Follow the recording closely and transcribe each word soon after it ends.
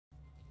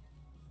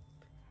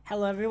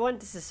Hello everyone,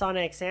 this is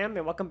sonicxsam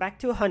and welcome back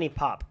to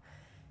Huniepop.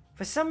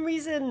 For some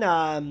reason,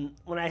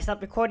 when I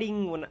stopped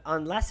recording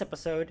on last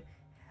episode,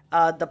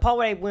 the part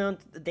where I went on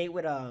the date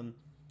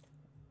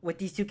with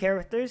these two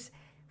characters,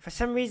 for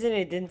some reason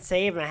it didn't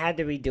save and I had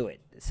to redo it.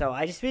 So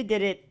I just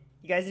redid it.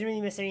 You guys didn't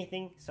really miss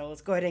anything, so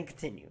let's go ahead and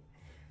continue.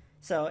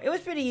 So it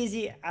was pretty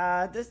easy.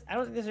 I don't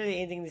think there's really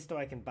anything in the store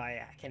I can buy.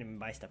 I can't even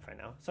buy stuff right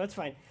now, so it's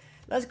fine.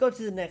 Let's go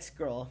to the next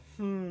girl.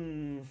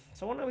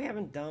 So one that we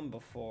haven't done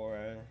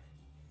before.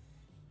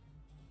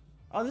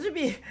 Oh, this would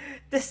be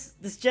this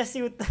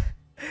Jessie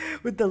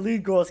with the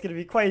lead girl is gonna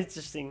be quite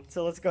interesting.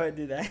 So let's go ahead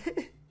and do that.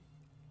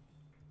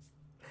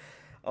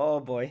 Oh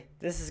boy,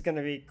 this is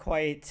gonna be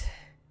quite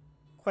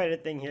a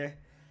thing here.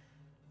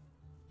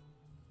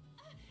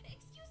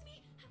 Excuse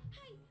me.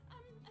 Hi.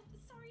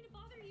 Sorry to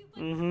bother you, but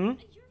Mm-hmm.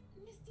 you're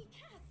Misty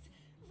Katz,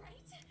 right?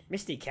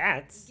 Misty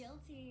Katz.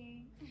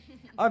 Guilty.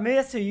 Oh, maybe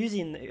that's her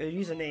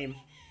username.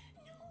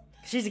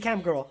 She's a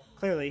cam girl,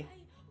 clearly.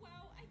 Wow,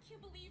 I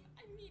can't believe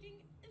I'm meeting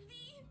the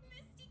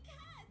Misty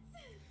Katz.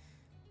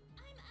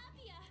 I'm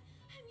Appia.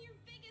 I'm your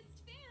biggest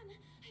fan.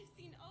 I've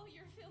seen all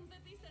your films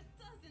at least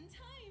 12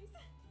 times.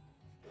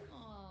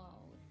 Oh,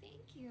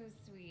 thank you,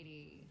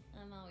 sweetie.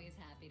 I'm always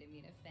happy to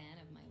meet a fan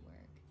of my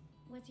work.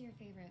 What's your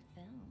favorite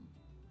film?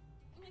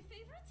 My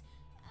favorite?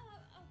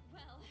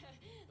 Well,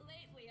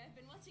 lately I've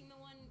been watching the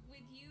one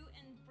with you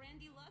and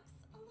Brandy Lux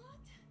a lot.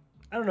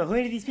 I don't know who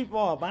any of these people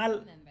are,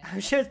 but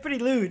I'm sure it's pretty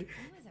lewd. It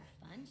was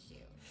a fun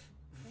shoot.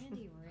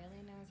 Brandy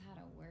really knows how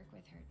to work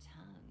with her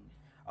tongue.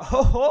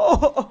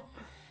 Oh.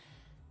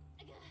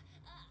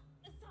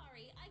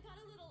 Sorry, I got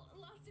a little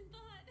lost in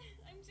thought.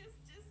 I'm just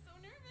so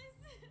nervous.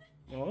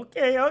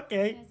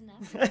 Okay. There's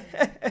nothing to be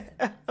nervous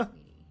about, sweetie. I won't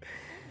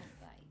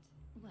bite.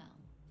 Well,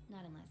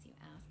 not unless you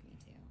ask me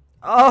to.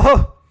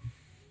 Oh.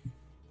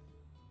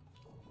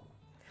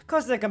 Of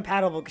course they're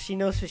compatible because she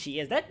knows who she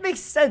is. That makes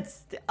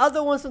sense. The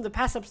other ones from the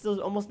past episodes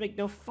almost make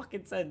no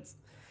fucking sense.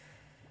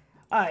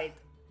 Alright.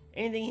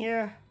 Anything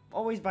here?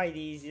 Always buy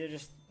these.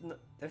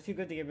 They're too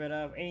good to get rid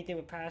of. Anything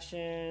with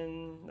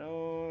passion?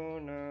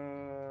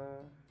 No.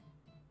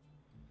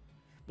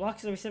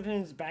 Blocks the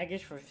recipient's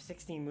baggage for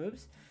 16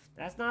 moves.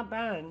 That's not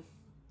bad.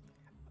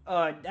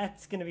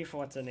 That's gonna be for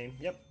what's her name.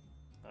 Yep.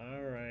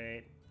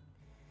 Alright.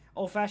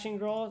 Old fashioned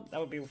girl. That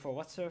would be for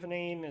what's her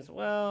name as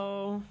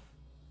well.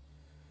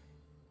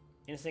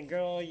 Innocent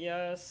girl,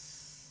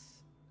 yes.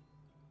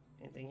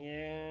 Anything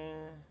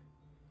here?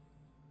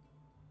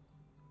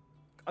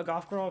 A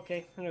golf girl,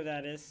 okay. I know who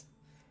that is.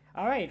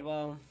 Alright,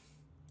 well.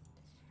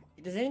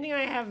 Does anything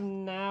I have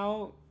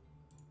now?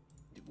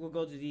 We'll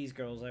go to these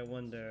girls, I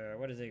wonder.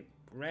 What is it?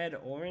 Red,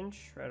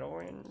 orange? Red,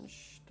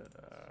 orange.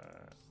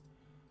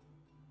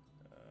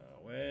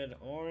 Red,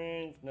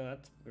 orange. No,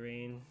 that's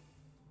green.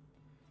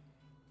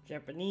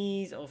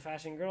 Japanese, old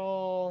fashioned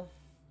girl.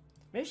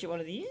 Maybe she one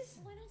of these?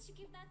 Why don't you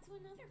give that to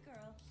another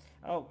girl?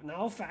 Oh,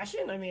 now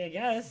fashion? I mean, I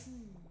guess.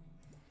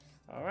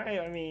 Alright,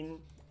 I mean.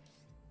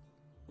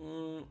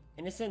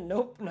 Innocent?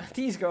 Nope, not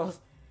these girls.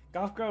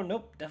 Golf girl?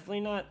 Nope,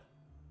 definitely not.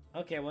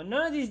 Okay, well,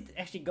 none of these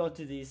actually go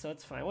to these, so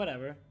it's fine,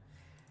 whatever.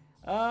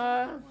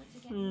 Want to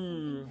get me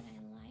something that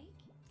I like?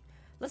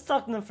 Let's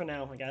talk to them for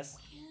now, I guess.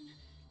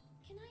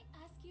 Can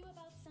I ask you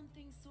about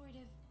something sort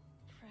of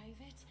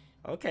private?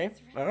 Okay,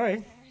 It's really alright.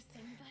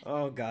 embarrassing, but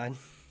Oh, God.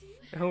 do you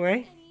have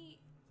Alright. any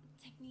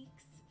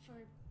techniques for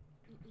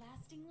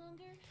lasting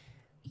longer?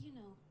 You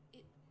know,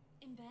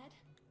 in bed?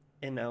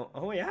 And now,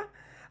 oh, yeah?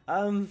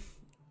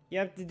 You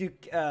have to do,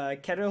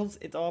 kettles.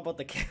 It's all about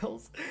the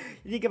kettles.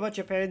 You think about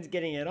your parents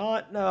getting it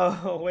on?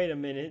 No, wait a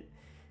minute.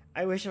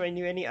 I wish if I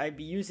knew any, I'd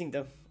be using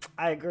them.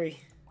 I agree.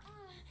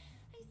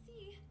 I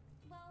see.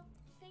 Well,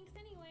 thanks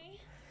anyway.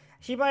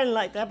 She might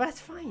like that, but that's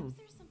fine. Perhaps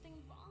there's something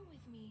wrong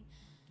with me.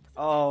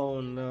 Oh,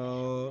 Sometimes I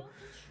feel like I have no.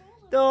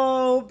 control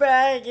No of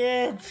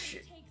baggage. All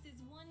it takes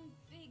is one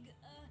big,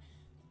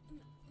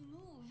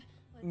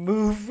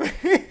 move. Move.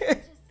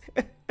 Just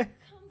comes out.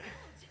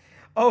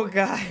 Oh,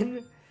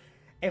 God.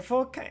 A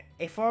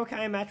four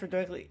kind match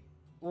directed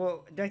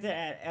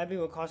at Abby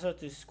will cause her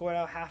to score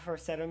out half her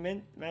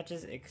settlement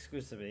matches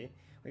exclusively.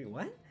 Wait,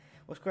 what?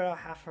 Will score out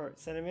half her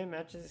settlement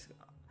matches.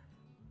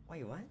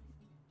 Wait, what?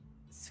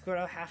 Score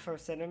out half her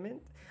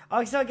settlement?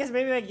 Oh, so I guess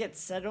maybe I get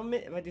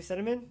settlement if I do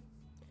settlement.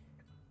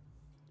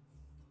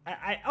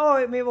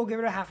 Maybe we'll give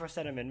her half her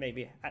settlement.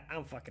 Maybe I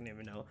don't fucking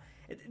even know.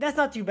 That's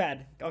not too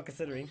bad, all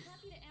considering. I'm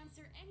happy to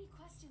answer any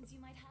questions you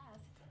might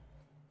have.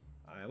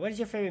 All right, what is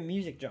your favorite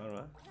music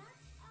genre? That's,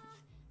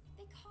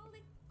 they call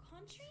it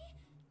country?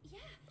 Yeah.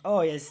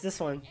 Oh yes, this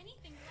one.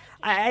 Anything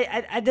like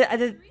it. I did.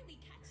 Really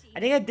catchy. I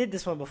think I did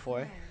this one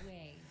before. No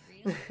way,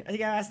 really? I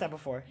think I asked that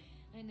before.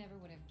 I never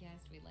would have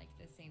guessed we liked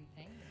the same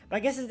thing. But I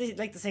guess it's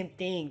like the same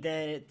thing.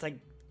 Then it's like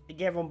it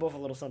gave them both a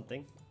little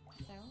something.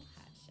 So,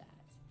 hotshot,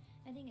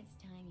 I think it's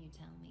time you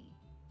tell me.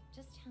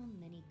 Just how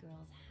many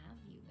girls have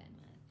you been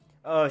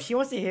with? Oh, she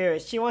wants to hear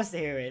it. She wants to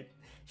hear it.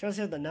 She wants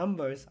to hear the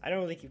numbers. I don't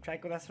really keep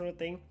track of that sort of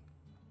thing.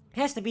 It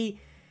has to be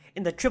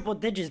in the triple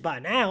digits by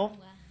now. Wow,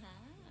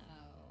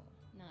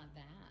 not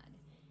bad.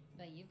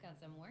 But you've got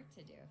some work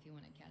to do if you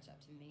want to catch up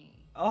to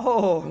me.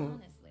 Oh.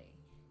 Honestly,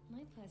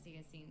 my pussy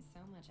has seen so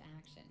much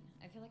action.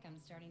 I feel like I'm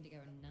starting to go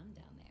numb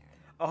down there.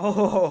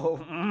 Oh.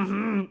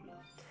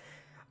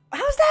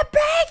 How's that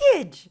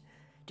baggage?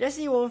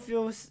 Jesse won't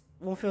feel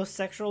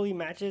sexually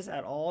matches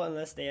at all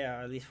unless they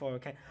are at least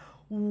 4K.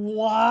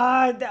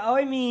 What? Oh,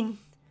 I mean,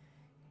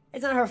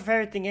 it's not her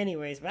favorite thing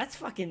anyways, but that's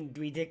fucking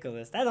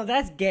ridiculous.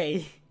 That's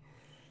gay.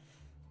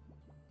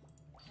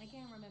 I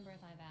can't remember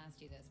if I've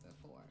asked you this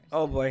before.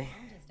 Oh so boy.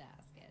 I'll just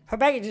ask it. Her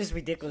baggage is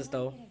ridiculous Should I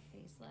though. get a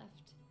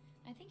facelift?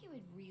 I think it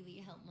would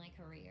really help my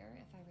career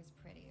if I was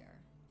prettier.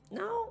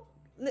 No.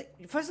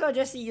 First of all,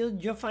 Jesse,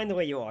 you'll find the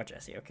way you are,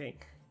 Jesse, okay?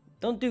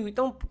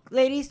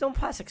 Ladies, don't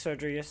plastic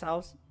surgery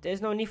yourselves.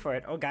 There's no need for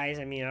it. Oh, guys,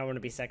 I mean, I don't want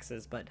to be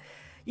sexist, but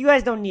you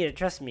guys don't need it,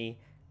 trust me.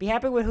 Be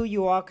happy with who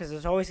you are, because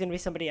there's always going to be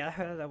somebody out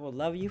here that will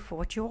love you for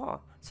what you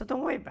are. So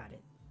don't worry about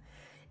it.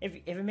 If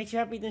it makes you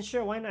happy, then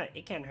sure, why not?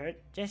 It can't hurt.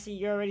 Jesse,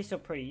 you're already so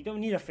pretty. You don't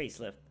need a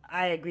facelift.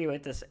 I agree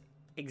with this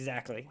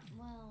exactly.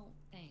 Well,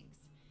 thanks.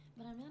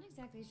 But I'm not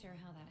exactly sure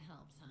how that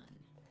helps, hon.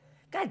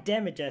 God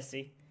damn it,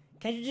 Jesse.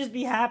 Can't you just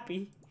be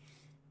happy?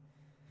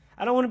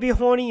 I don't want to be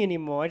horny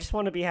anymore. I just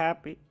want to be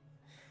happy.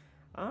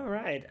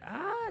 Alright.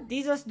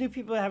 These are new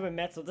people I haven't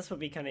met, so this will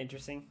be kind of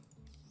interesting.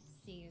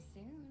 See you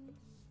soon.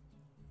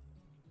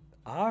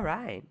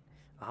 Alright.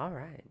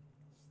 Alright.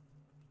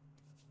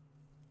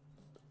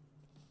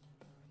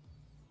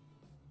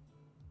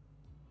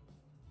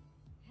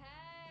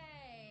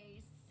 Hey,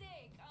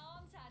 sick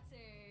arm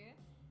tattoo.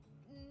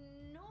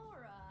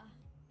 Nora,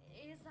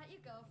 is that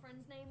your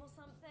girlfriend's name or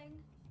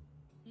something?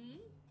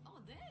 Hmm? Oh,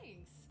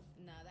 thanks.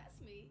 Nah, that's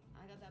me.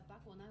 I got that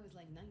back when I was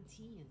like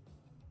 19.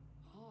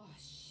 Oh,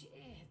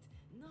 shit.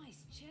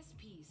 Nice chest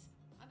piece.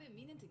 I've been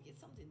meaning to get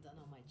something done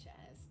on my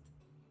chest.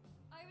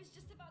 I was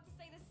just about to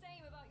say the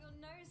same about your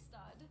nose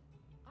stud.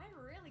 I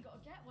really gotta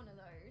get one of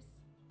those.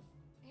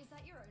 Is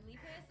that your only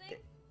piercing?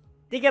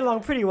 They get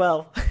along pretty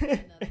well.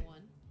 Another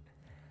one.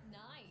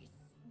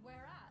 Nice. Where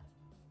at?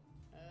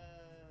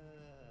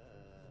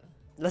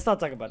 Let's not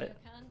talk about You it.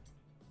 cunt.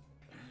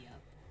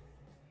 Yep.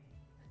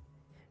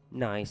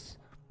 Nice.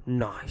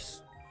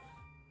 Nice.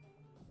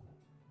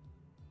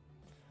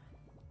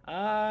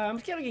 I'm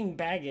still getting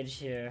baggage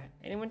here.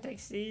 Anyone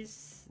takes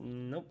these?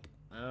 Nope.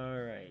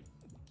 Alright.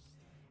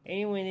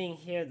 Anyone in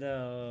here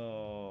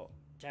though?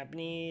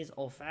 Japanese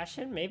old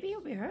fashioned? Maybe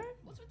it'll be her?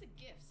 What's with the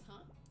gifts, huh?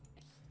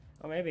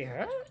 Or maybe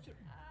her? Could you-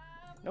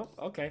 Nope,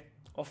 okay.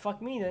 Well,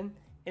 fuck me then.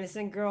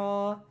 Innocent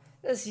girl.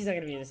 She's not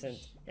gonna be innocent.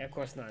 Yeah, of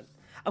course not.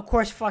 Of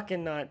course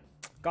fucking not.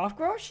 Goth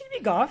girl? She'd be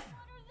goth. What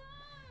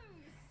are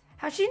those?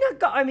 How's she not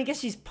goth? I mean, I guess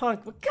she's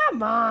punk, but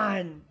come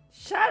on!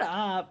 Shut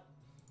up!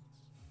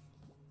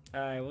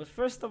 Alright, well,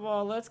 first of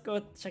all, let's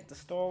go check the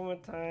store one more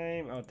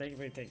time. Oh, thank you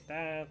for take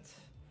that.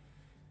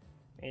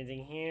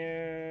 Anything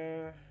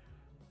here?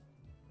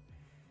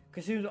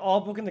 Consumes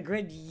all book in the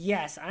grid?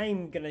 Yes,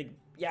 I'm gonna...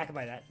 Yeah, I can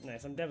buy that.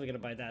 Nice, I'm definitely gonna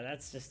buy that.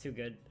 That's just too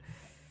good.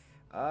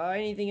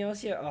 Anything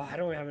else here? Oh, I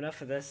don't have enough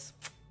for this.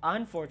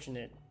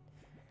 Unfortunate.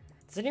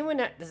 Does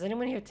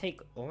anyone here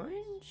take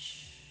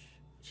orange?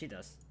 She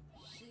does.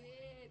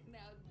 Shit, now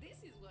this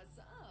is what's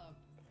up.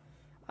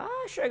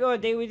 Should I go on a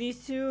date with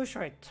these two? Or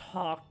should I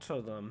talk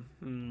to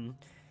them?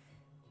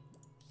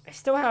 I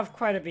still have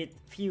quite a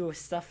few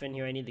stuff in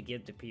here I need to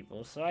give to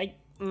people, so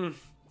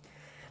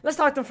let's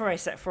talk to them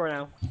for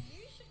now. You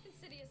should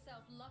consider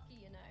yourself lucky,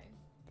 you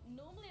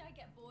know. Normally I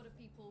get bored of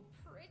people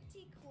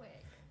pretty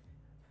quick.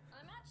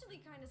 I'm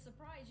actually kind of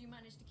surprised you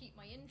managed to keep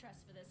my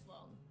interest for this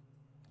long.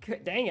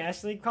 Dang,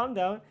 Ashley, calm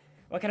down.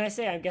 What can I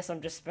say? I guess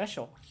I'm just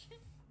special.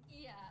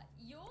 Yeah,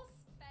 you're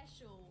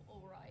special,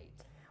 alright.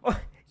 Oh,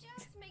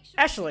 Just make sure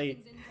Ashley.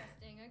 everything's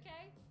interesting,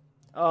 okay?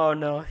 oh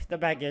no, the I'll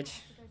baggage.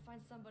 have to go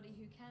find somebody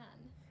who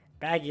can.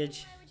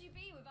 Baggage. Where would you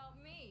be without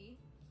me?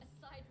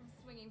 Aside from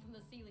swinging from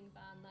the ceiling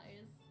fan, that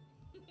is.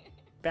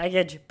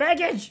 Baggage.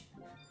 Baggage!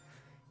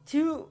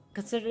 Two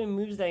considering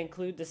moves that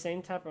include the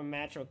same type of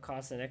match will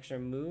cost an extra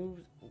move.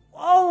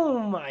 Oh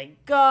my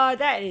god,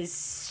 that is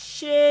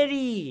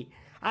shitty.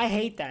 I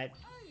hate that.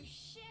 Oh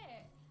shit!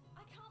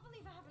 I can't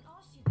believe I haven't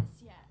asked you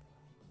this yet.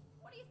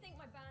 What do you think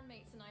my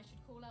bandmates and I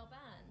should call our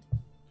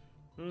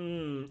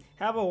band?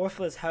 How about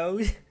worthless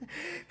hoes?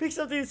 Pick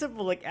something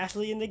simple like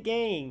Ashley and the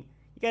Gang.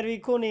 You gotta be a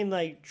cool name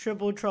like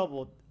Triple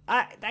Trouble.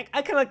 I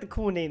kind of like the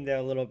cool name there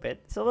a little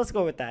bit, so let's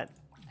go with that.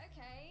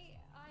 Okay,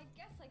 I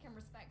guess I can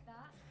respect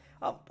that.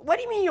 Oh, what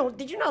do you mean?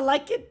 Did you not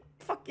like it?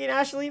 Fucking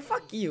Ashley,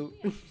 fuck you.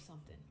 Let me ask you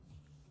something.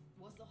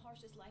 What's the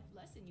harshest life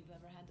lesson you've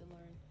ever had to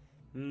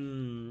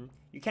learn?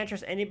 You can't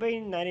trust anybody,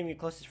 not even your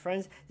closest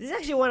friends. This is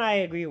actually one I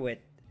agree with.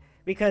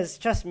 Because,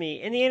 trust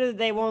me, in the end of the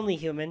day, we're only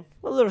human.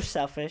 We're a little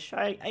selfish.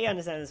 I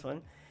understand this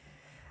one.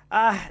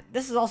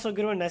 This is also a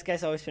good one. Nice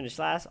guys always finish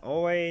last.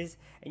 Always.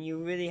 And you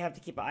really have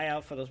to keep an eye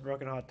out for those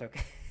broken heart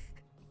tokens.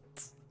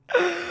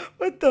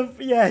 What the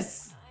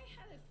yes. I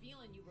had a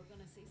feeling you were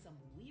gonna say some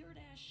weird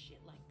ass shit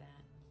like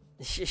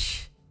that.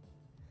 Shh.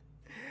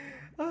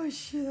 Oh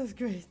shit, that's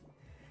great.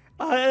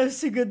 That was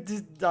too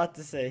good not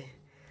to say.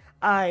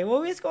 Alright,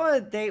 well, let's go on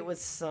a date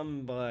with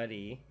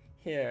somebody.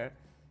 Here.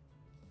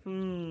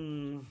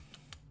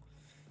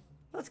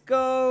 Let's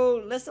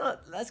go.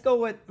 Let's go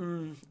with.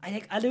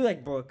 I do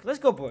like Brooke. Let's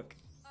go Brooke.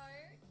 Oh,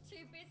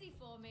 too busy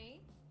for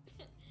me.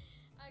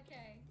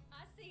 Okay,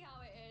 I see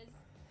how it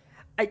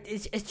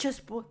is. It's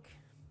just Brooke.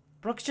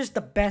 Brooke's just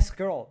the best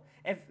girl.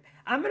 If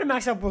I'm gonna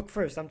max out Brooke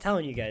first, I'm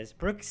telling you guys.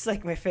 Brooke's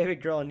like my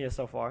favorite girl in here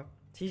so far.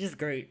 She's just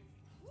great.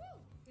 Woo,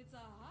 it's a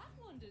hot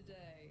one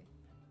today.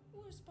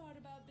 Worst part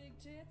about big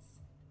tits?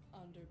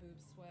 Underboob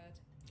sweat.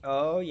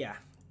 Oh yeah,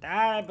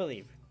 that I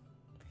believe.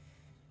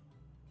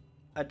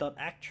 Adult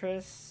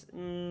actress.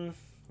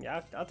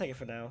 Yeah, I'll take it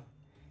for now.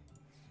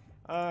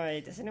 All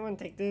right, does anyone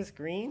take this?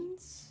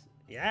 Greens?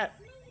 Yeah.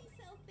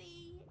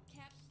 Selfie.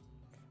 Cap.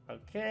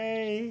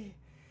 Okay.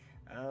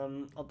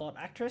 Adult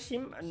actress. I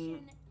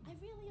really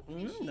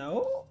appreciate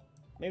No.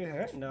 Maybe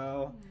her?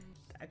 No.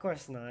 Of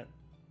course not.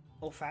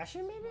 Old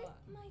fashioned maybe?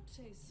 My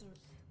tastes are...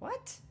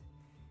 What?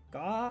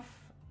 Goth?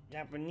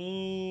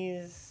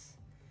 Japanese?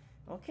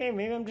 Okay,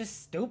 maybe I'm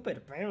just stupid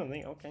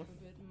apparently. Okay.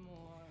 a bit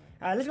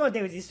more... Let's go on a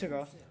date with these two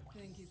girls.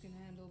 Think you can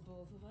handle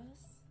both of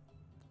us?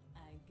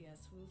 I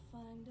guess we'll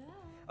find out.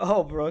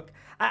 Oh, Brooke.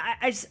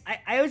 I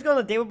always go on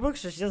a date with Brooke,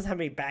 so she doesn't have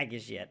any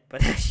baggage yet,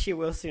 but she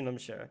will soon, I'm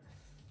sure.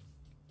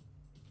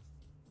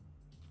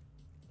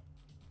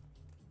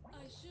 I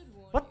should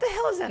warn What the you,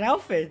 hell is that I'm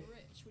outfit?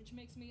 rich, which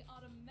makes me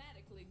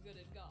automatically good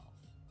at golf.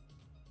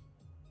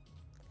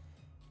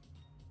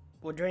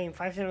 Will drain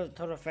 5% of the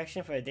total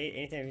affection for a date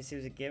anytime he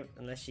receives a gift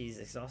unless she's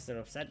exhausted or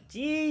upset.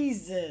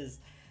 Jesus!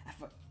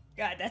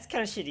 God, that's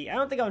kind of shitty. I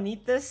don't think I'll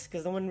need this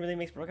because no one really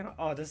makes broken.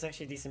 Oh, there's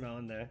actually a decent amount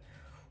in there.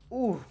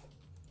 Ooh,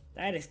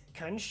 that is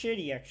kind of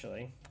shitty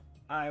actually.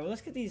 Alright, well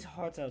let's get these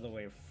hearts out of the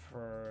way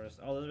first.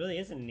 Oh, there really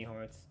isn't any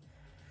hearts.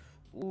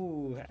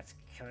 Ooh, that's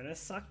kind of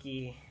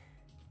sucky.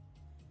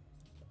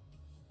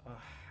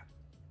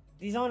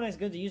 These aren't as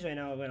good to use right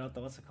now without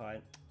the what's it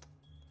called.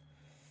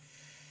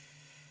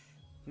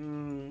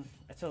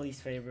 That's her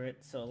least favorite,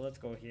 so let's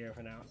go here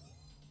for now.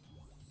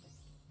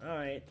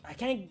 Alright, I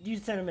can't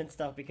use sentiment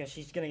stuff because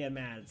she's gonna get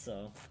mad,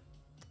 so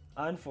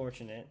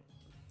unfortunate.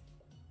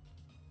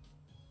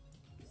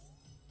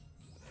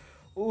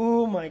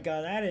 Oh my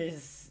god, that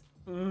is...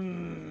 If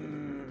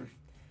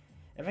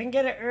I can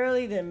get it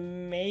early,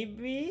 then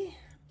maybe...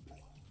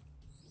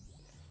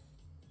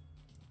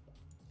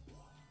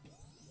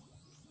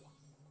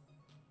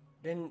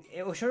 Then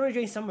it will surely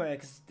drain somewhere,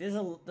 because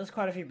there's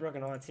quite a few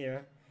broken hearts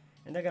here.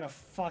 And they're gonna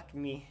fuck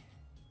me.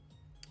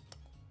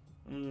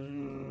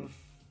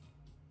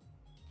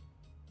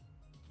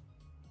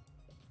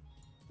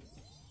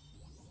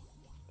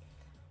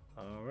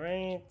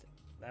 Alright.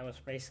 That was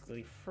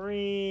basically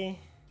free.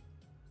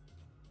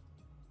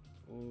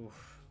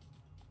 Oof.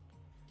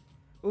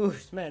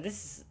 Oof, man,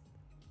 this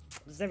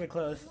is never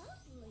close.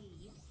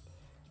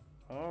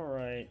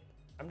 Alright.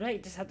 I'm gonna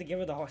just have to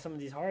give her some of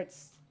these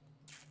hearts.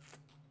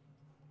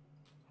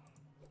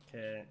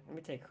 Okay, let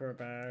me take her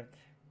back.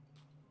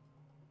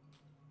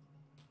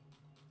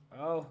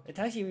 Oh, it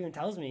actually even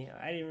tells me.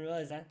 I didn't even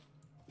realize that.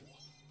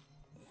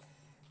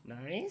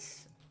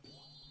 Nice.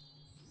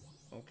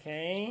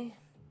 Okay.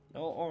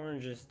 No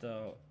oranges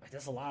though.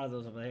 There's a lot of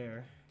those over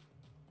there.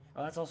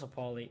 Oh, that's also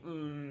Polly.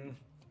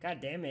 God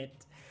damn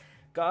it.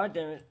 God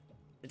damn it.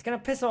 It's gonna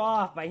piss her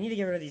off, but I need to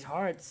get rid of these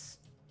hearts.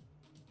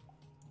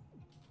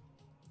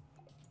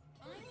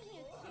 I'm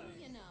here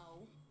too, you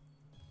know.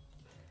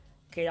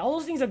 Okay, all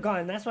those things are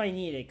gone. That's why I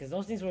need it, because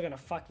those things were gonna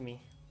fuck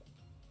me.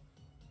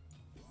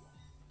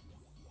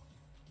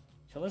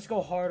 So let's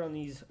go hard on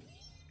these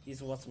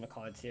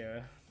whatchamacallits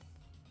here.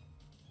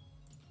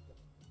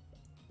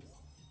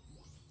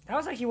 That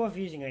was actually worth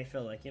using, I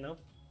feel like, you know?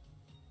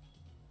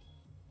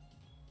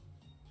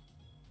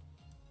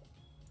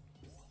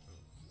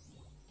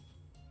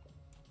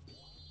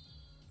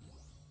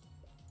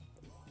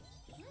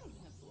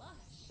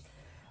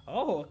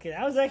 Oh, okay,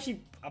 that was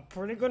actually a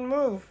pretty good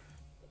move.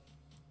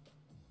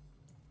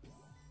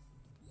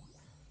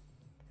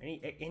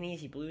 Any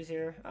easy blues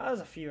here? Oh,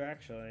 there's a few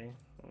actually.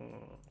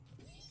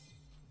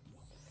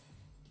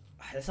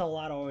 There's a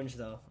lot of orange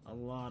though. A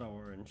lot of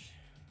orange.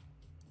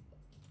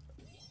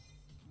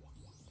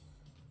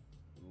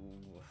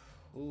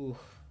 Ooh.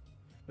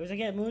 Moves are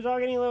getting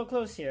a little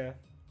close here.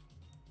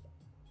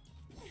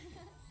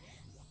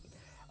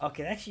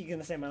 Okay, actually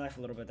gonna save my life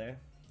a little bit there.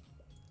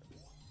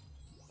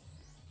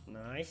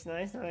 Nice,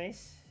 nice,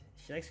 nice.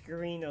 She likes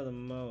green though the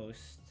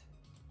most.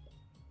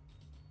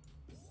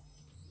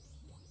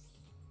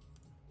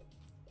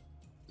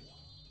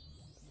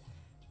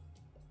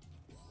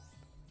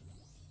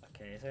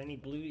 Okay, is there any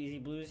easy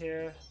blues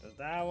here? There's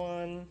that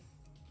one.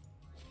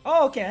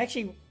 Oh, okay,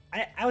 actually,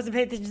 I wasn't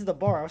paying attention to the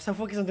bar. I was so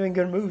focused on doing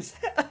good moves.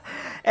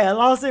 Hey, it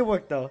honestly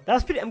worked though.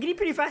 I'm getting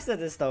pretty fast at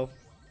this though.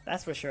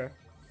 That's for sure.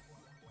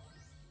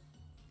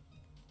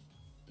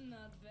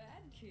 Not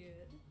bad,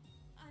 kid.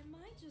 I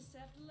might just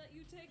have to let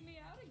you take me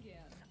out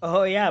again.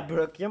 Oh yeah,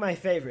 Brooke, you're my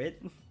favorite.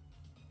 Brooke,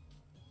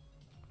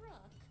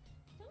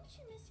 don't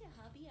you miss your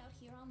hubby out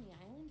here on the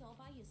island all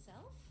by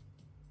yourself?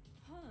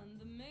 Hun,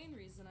 the main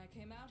reason I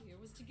came out here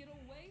was to get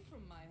away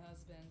from my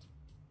husband.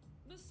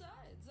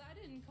 Besides, I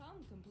didn't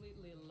come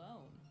completely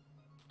alone.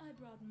 I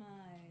brought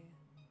my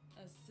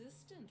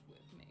assistant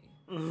with me.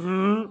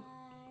 Mm-hmm.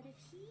 But if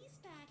he's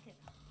back at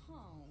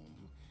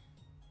home,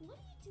 what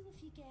do you do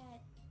if you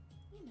get,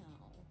 you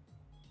know,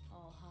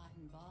 all hot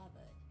and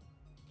bothered?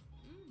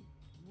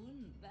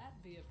 Wouldn't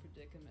that be a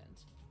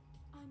predicament?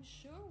 I'm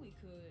sure we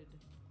could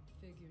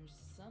figure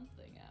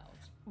something out.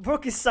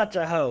 Brooke is such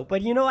a hoe,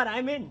 but you know what?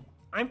 I'm in.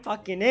 I'm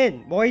fucking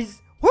in,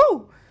 boys.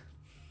 Woo!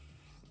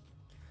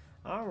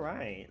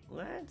 Alright,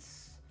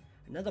 let's...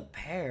 Another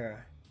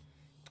pair.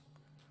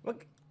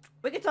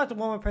 We can talk to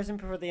one more person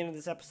before the end of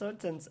this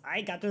episode, since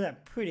I got through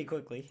that pretty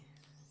quickly.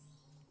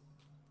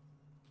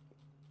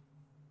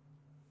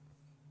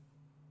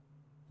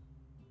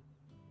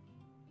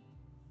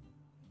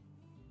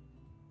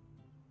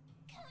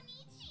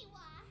 Konnichiwa.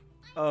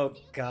 Oh,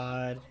 Suki.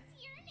 God.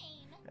 What's your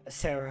name?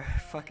 Sarah.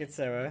 Fucking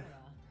Sarah.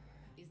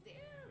 Is there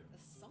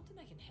something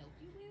I can help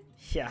you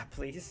with? Yeah,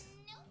 please.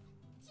 Nope.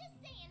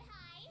 Just saying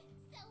hi.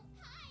 So,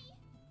 hi.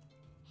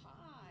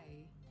 Hi.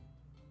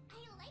 I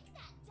like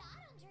that dot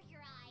under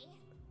your eye.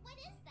 What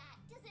is that?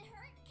 Does it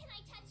hurt? Can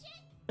I touch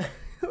it?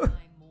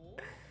 My mole?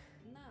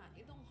 Nah,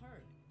 it don't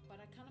hurt. But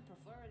I kind of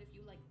prefer it if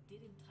you like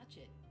didn't touch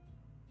it.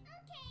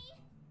 Okay.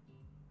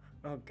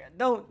 Oh, God.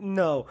 Don't.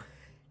 No.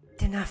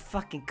 They're not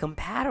fucking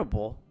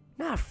compatible.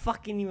 Not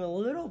fucking even a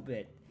little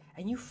bit.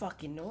 And you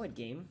fucking know it,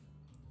 game.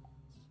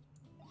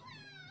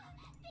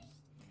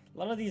 A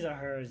lot of these are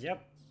hers.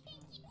 Yep. Thank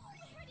you.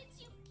 Where did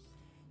you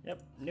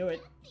Yep. Knew it.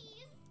 get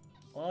these?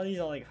 All these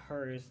are like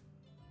hers.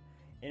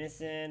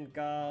 Innocent,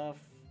 golf.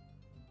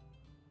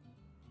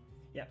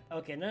 Yep.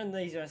 Okay. None of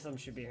these rest of them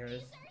should be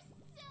hers. These are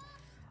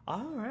so...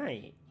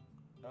 Alright.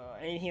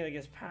 Anything that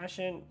gives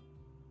passion.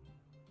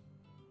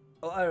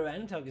 Oh, a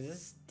random token. This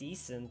is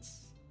decent.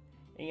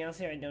 Anything else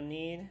here I don't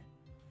need?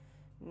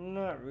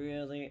 Not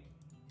really.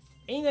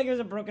 Anything that gives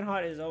a broken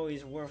heart is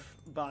always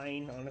worth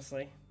buying,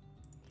 honestly.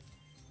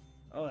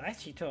 Oh, I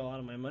actually took a lot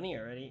of my money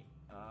already.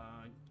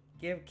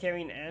 Give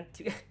carrying ant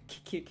to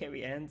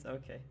carry ants.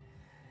 Okay.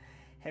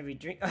 Heavy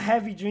drink. A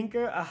heavy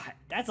drinker.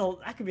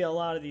 That could be a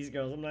lot of these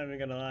girls. I'm not even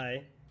gonna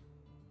lie.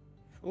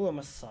 Ooh, a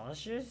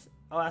massages.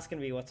 Oh, that's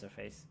gonna be what's her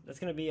face. That's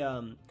gonna be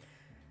the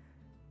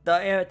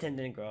air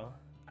attendant girl.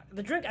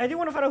 The drink. I do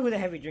want to find out who the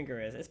heavy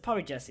drinker is. It's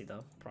probably Jessie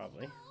though.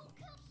 Probably.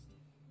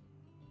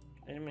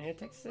 Anyone here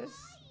takes this?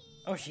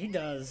 Oh, she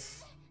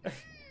does.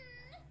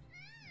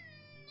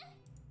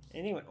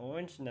 Anything with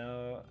orange?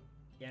 No.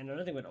 Yeah, no,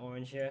 nothing with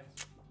orange here.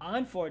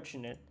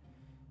 Unfortunate.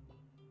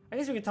 I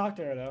guess we could talk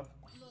to her though.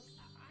 Look,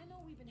 I know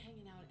we've been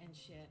hanging out and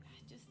shit.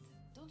 Just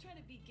don't try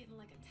to be getting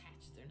like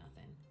attached or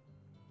nothing.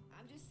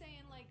 I'm just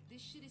saying like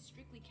this shit is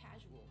strictly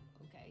casual,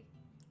 okay?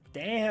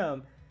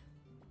 Damn.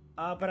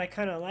 But I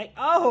kind of like.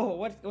 Oh,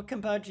 what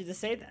compelled you to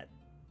say that?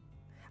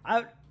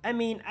 I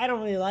mean, I don't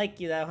really like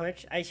you that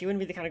much. She wouldn't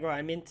be the kind of girl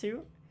I'm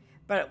into.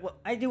 But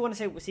I do want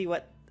to see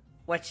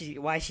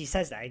why she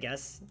says that, I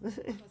guess. Because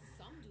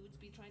some dudes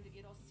be trying to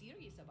get all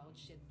serious about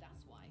shit,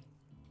 that's why.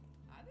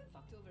 I've been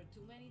fucked over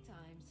too many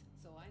times,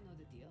 so I know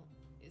the deal.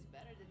 It's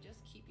better to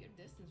just keep your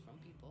distance from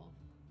people.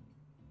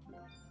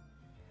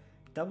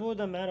 Double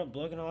the amount of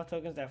broken heart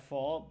tokens that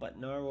fall, but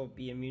Nora will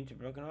be immune to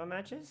broken heart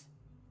matches.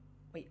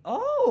 Wait,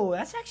 oh,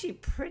 that's actually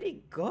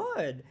pretty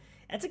good.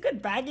 That's a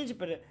good baggage,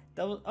 but it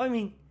doubles. Oh, I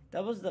mean,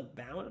 doubles the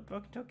amount of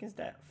broken tokens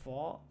that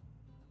fall.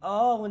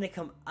 Oh, when they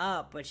come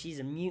up, but she's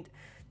immune.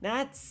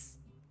 That's,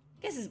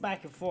 I guess it's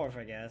back and forth.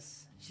 I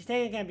guess she's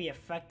technically gonna be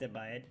affected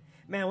by it.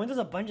 Man, when there's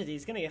a bunch of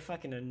these, it's gonna get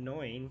fucking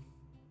annoying.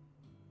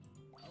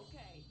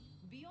 Okay,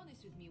 be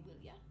honest with me, will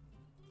ya?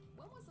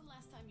 When was the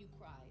last time you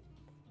cried?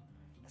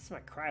 That's my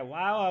cry.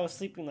 Wow, I was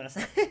sleeping last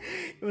night.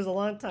 It was a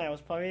long time. I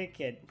was probably a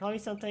kid. Probably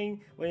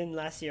something within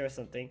last year or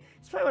something.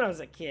 It's probably when I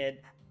was a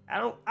kid. I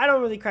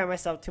don't really cry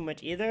myself too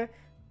much either.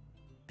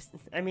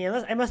 I mean,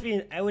 unless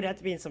I would have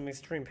to be in some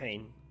extreme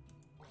pain.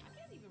 I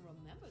can't even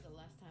remember the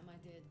last time I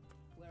did.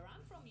 Where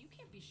I'm from, you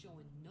can't be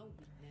showing no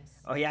weakness.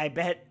 Oh yeah, I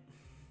bet.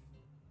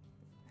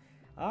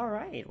 All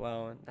right,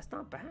 well, that's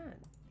not bad.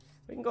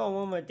 We can go on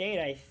one more date,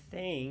 I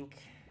think.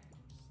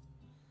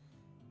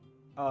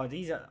 Oh,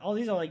 these are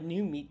like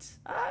new meats.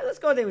 Let's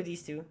go date with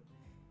these two.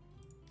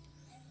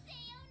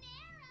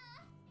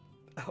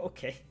 Sayonara.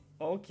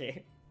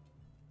 Okay.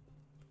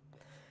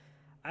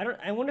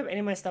 I wonder if any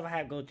of my stuff I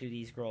have go to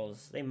these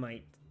girls. They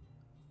might.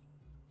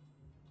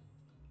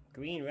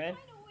 Green, red. It's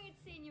kinda weird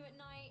seeing you at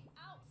night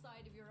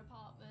outside of your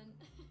apartment.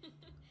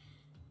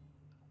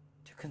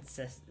 Two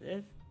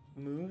consecutive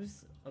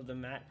moves of the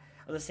mat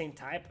of the same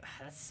type.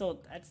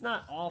 That's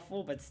not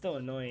awful, but still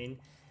annoying.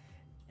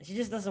 She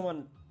just doesn't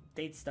want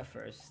date stuff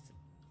first.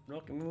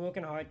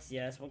 Broken hearts,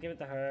 yes, we'll give it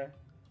to her.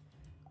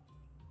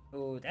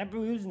 Oh, that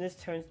moves in this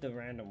turns to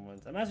random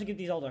ones. I might as well give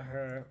these all to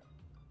her.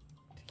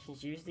 Can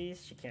she use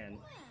these? She can.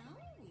 Well,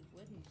 we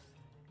wouldn't.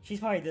 She's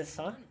probably this,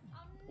 huh?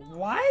 I'm not.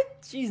 What?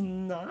 She's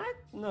not?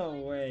 No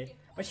way.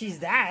 But she's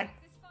that.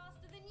 It's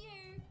faster than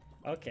you.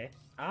 Okay.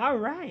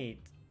 Alright.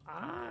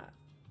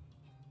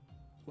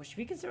 Would she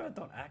be considered an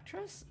adult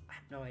actress? I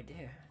have no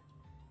idea.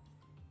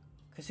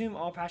 Consume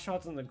all pass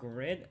shots on the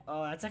grid.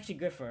 Oh, that's actually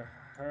good for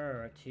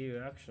her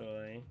too,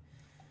 actually.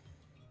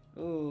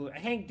 Ooh, I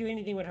can't do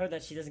anything with her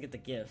that she doesn't get the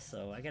gift,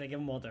 so I gotta give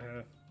them all to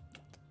her.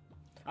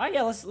 Oh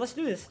yeah, let's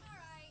do this.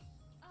 Alright,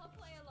 I'll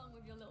play along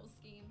with your little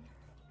scheme.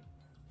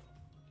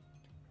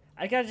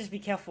 I gotta just be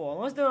careful. As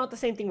long as they're not the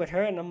same thing with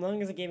her, and as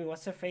long as it gave me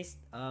what's her face.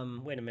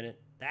 Wait a minute.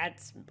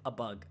 That's a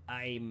bug.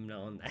 I'm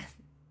not on that.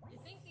 You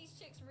think these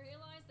chicks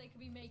realize they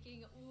could be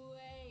making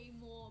way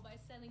more by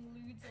selling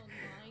lewds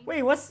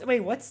online?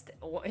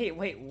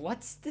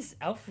 What's this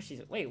outfit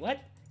she's, wait, what?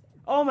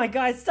 Oh my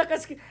god, it's stuck on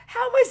screen.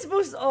 How am I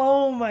supposed to,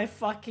 oh my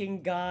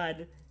fucking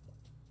god.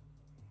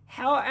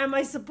 How am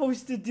I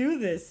supposed to do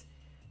this?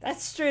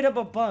 That's straight up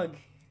a bug.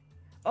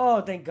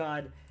 Oh, thank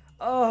god.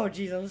 Oh,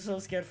 jeez, I was so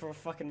scared for a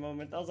fucking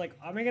moment. I was like,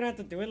 am I gonna have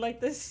to do it like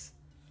this?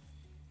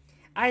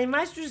 I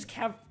might just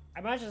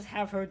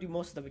have her do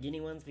most of the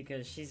beginning ones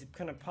because she's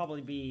gonna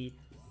probably be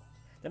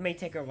the main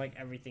taker of like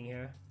everything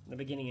here. In the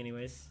beginning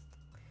anyways.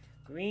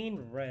 Green,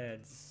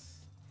 reds.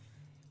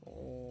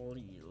 Oh,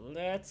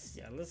 let's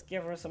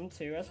give her some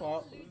too as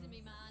well. You're losing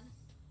me, man.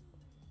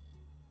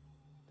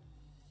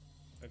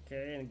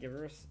 Okay, and give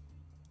her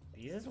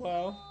these as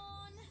well.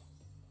 On.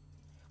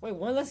 Wait,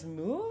 one less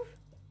move?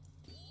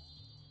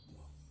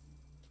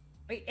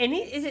 Wait,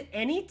 is it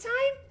anytime?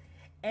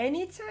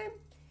 Anytime?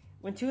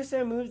 When 2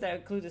 7 moves that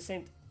include the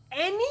same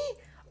any?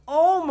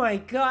 Oh my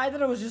god, I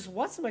thought it was just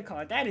what's my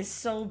card. That is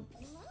so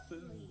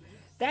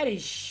that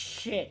is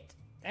shit.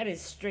 That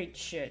is straight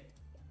shit.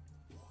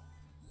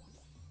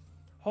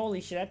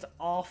 Holy shit, that's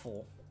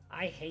awful.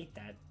 I hate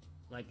that.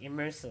 Like,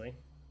 immensely.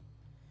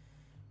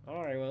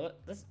 Alright, well,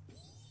 let's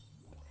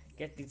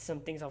get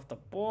some things off the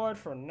board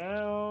for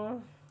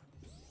now.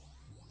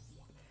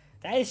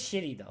 That is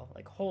shitty, though.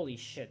 Like, holy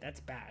shit, that's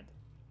bad.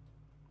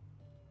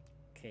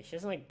 Okay, she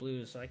doesn't like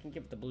blues, so I can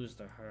give the blues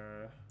to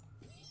her.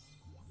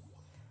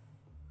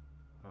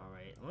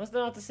 Alright, unless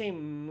they're not the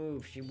same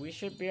move, we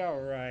should be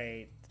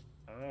alright.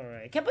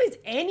 Alright. I can't believe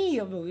it's any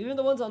of them, even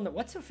the ones on the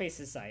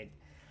what's-her-face's side.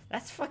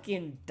 That's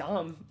fucking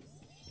dumb.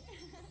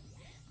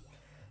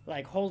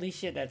 Like, holy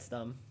shit, that's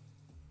dumb.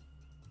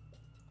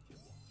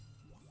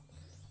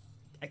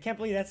 I can't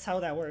believe that's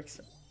how that works.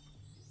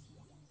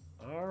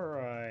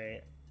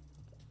 Alright.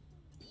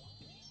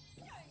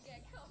 Don't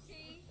get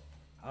cocky.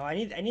 Oh, I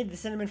need the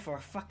cinnamon for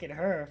fucking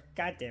her.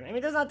 God damn it. I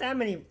mean, there's not that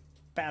many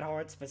bad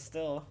hearts, but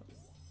still.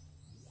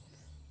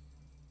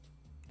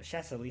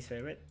 That's the least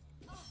favorite.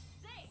 Oh,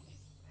 sick.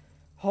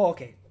 Oh,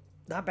 okay.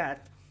 Not bad.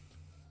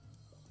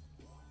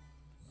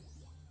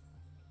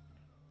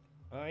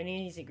 Oh, I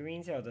need easy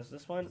greens here. Does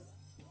this one?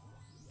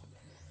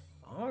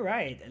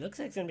 Alright. It looks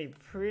like it's gonna be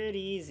pretty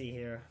easy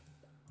here.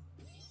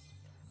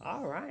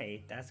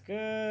 Alright. That's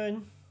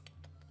good.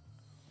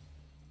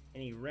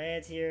 Any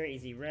reds here?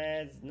 Easy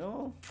reds?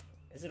 No?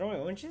 Is it only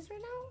oranges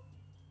right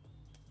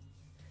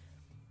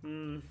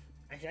now?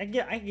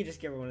 Actually, I could just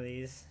give her one of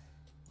these.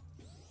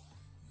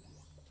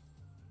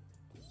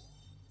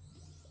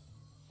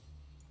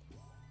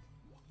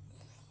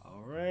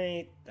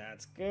 Alright.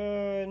 That's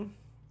good.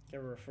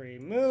 Give her a free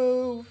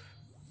move.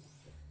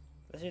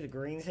 Let's do the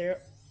greens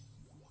here.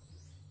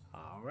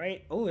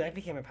 Alright. Oh, that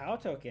became a power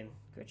token.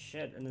 Good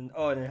shit. And then,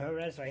 oh, and then her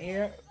red's right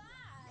here.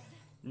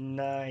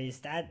 Nice.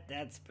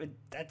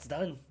 That's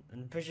done.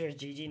 I'm pretty sure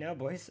it's GG now,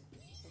 boys.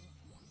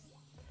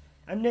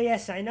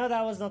 Yes, I know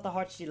that was not the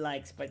heart she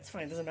likes, but it's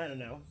fine. It doesn't matter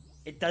now.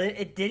 It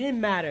didn't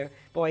matter,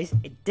 boys.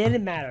 It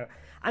didn't matter.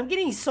 I'm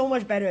getting so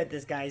much better at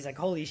this, guys. Like,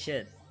 holy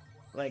shit.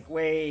 Like,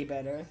 way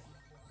better.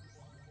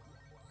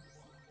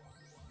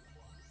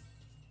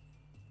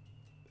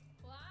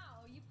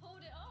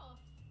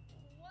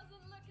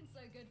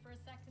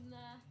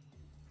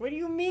 What do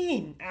you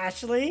mean,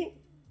 Ashley?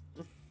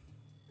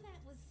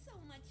 That was so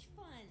much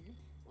fun.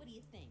 What do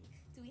you think?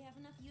 Do we have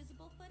enough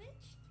usable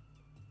footage?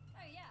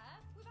 Oh yeah,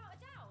 without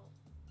a doubt.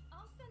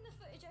 I'll send the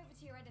footage over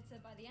to your editor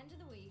by the end of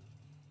the week.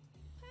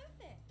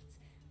 Perfect.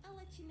 I'll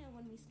let you know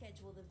when we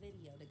schedule the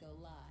video to go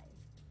live.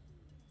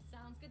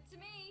 Sounds good to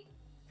me.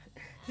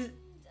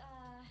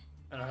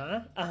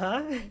 And,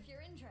 if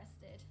you're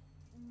interested,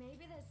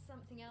 maybe there's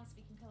something else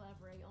we can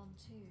collaborate on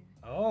too.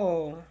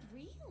 Oh.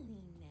 Really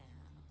now?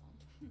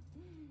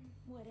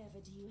 Whatever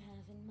do you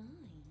have in mind?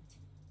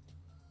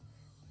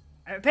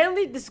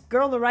 Apparently this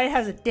girl on the right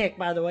has a dick,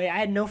 by the way. I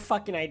had no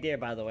fucking idea,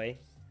 by the way.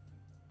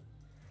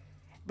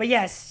 But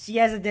yes, she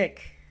has a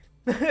dick.